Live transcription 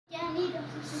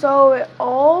So it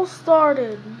all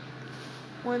started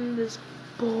when this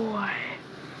boy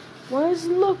was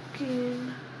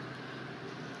looking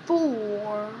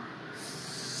for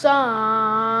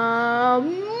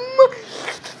some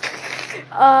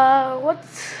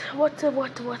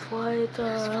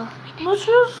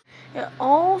mushrooms. It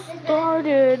all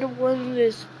started when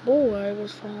this boy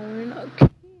was following a can.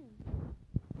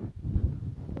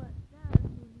 But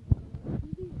then when he got to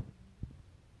the end,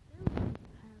 there was a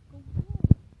pack of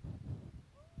wolves.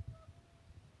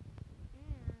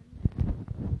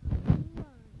 And he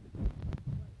run,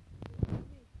 but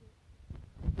didn't make it.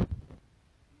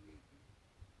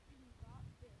 He got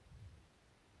bit.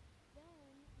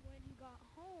 Then when he got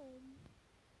home,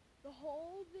 the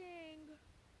whole thing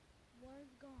was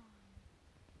gone.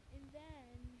 And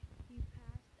then